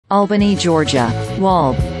Albany, Georgia.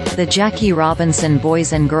 WALB, the Jackie Robinson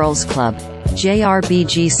Boys and Girls Club,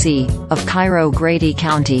 JRBGC, of Cairo-Grady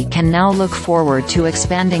County can now look forward to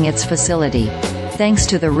expanding its facility, thanks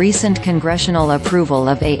to the recent congressional approval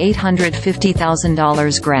of a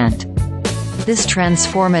 $850,000 grant. This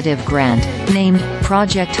transformative grant, named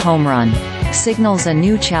Project Home Run, signals a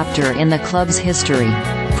new chapter in the club's history,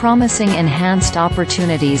 promising enhanced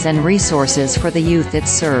opportunities and resources for the youth it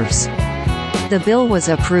serves. The bill was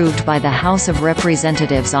approved by the House of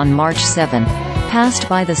Representatives on March 7, passed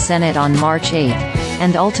by the Senate on March 8,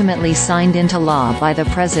 and ultimately signed into law by the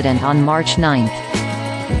President on March 9.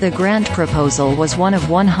 The grant proposal was one of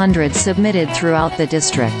 100 submitted throughout the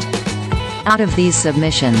district. Out of these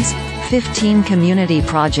submissions, 15 community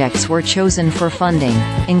projects were chosen for funding,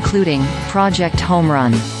 including Project Home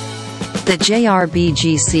Run. The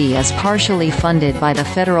JRBGC is partially funded by the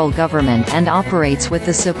federal government and operates with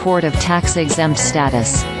the support of tax-exempt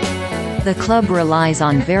status. The club relies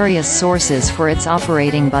on various sources for its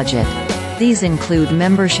operating budget. These include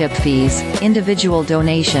membership fees, individual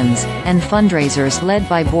donations, and fundraisers led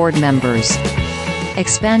by board members.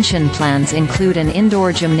 Expansion plans include an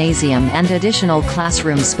indoor gymnasium and additional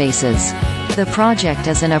classroom spaces. The project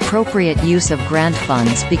is an appropriate use of grant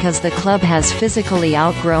funds because the club has physically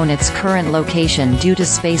outgrown its current location due to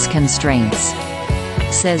space constraints,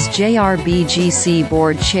 says JRBGC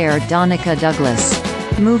Board Chair Donica Douglas.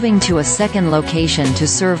 Moving to a second location to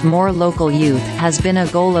serve more local youth has been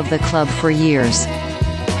a goal of the club for years.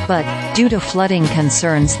 But, due to flooding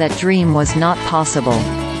concerns, that dream was not possible.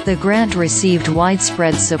 The grant received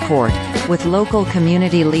widespread support, with local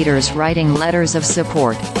community leaders writing letters of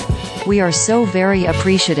support. We are so very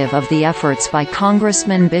appreciative of the efforts by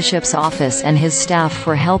Congressman Bishop's office and his staff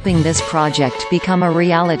for helping this project become a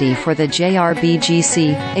reality for the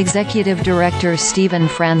JRBGC, Executive Director Stephen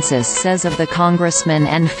Francis says of the congressman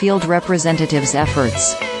and field representatives'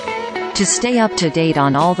 efforts. To stay up to date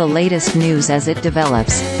on all the latest news as it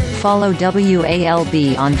develops, follow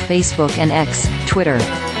WALB on Facebook and X, Twitter.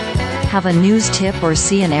 Have a news tip or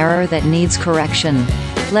see an error that needs correction?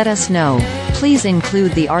 Let us know. Please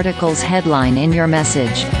include the article's headline in your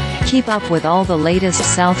message. Keep up with all the latest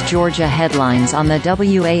South Georgia headlines on the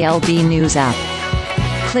WALB News app.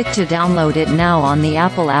 Click to download it now on the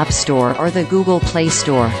Apple App Store or the Google Play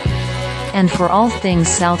Store. And for all things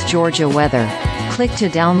South Georgia weather, click to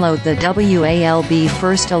download the WALB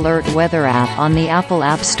First Alert Weather app on the Apple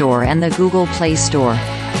App Store and the Google Play Store.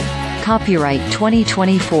 Copyright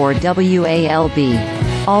 2024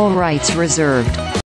 WALB. All rights reserved.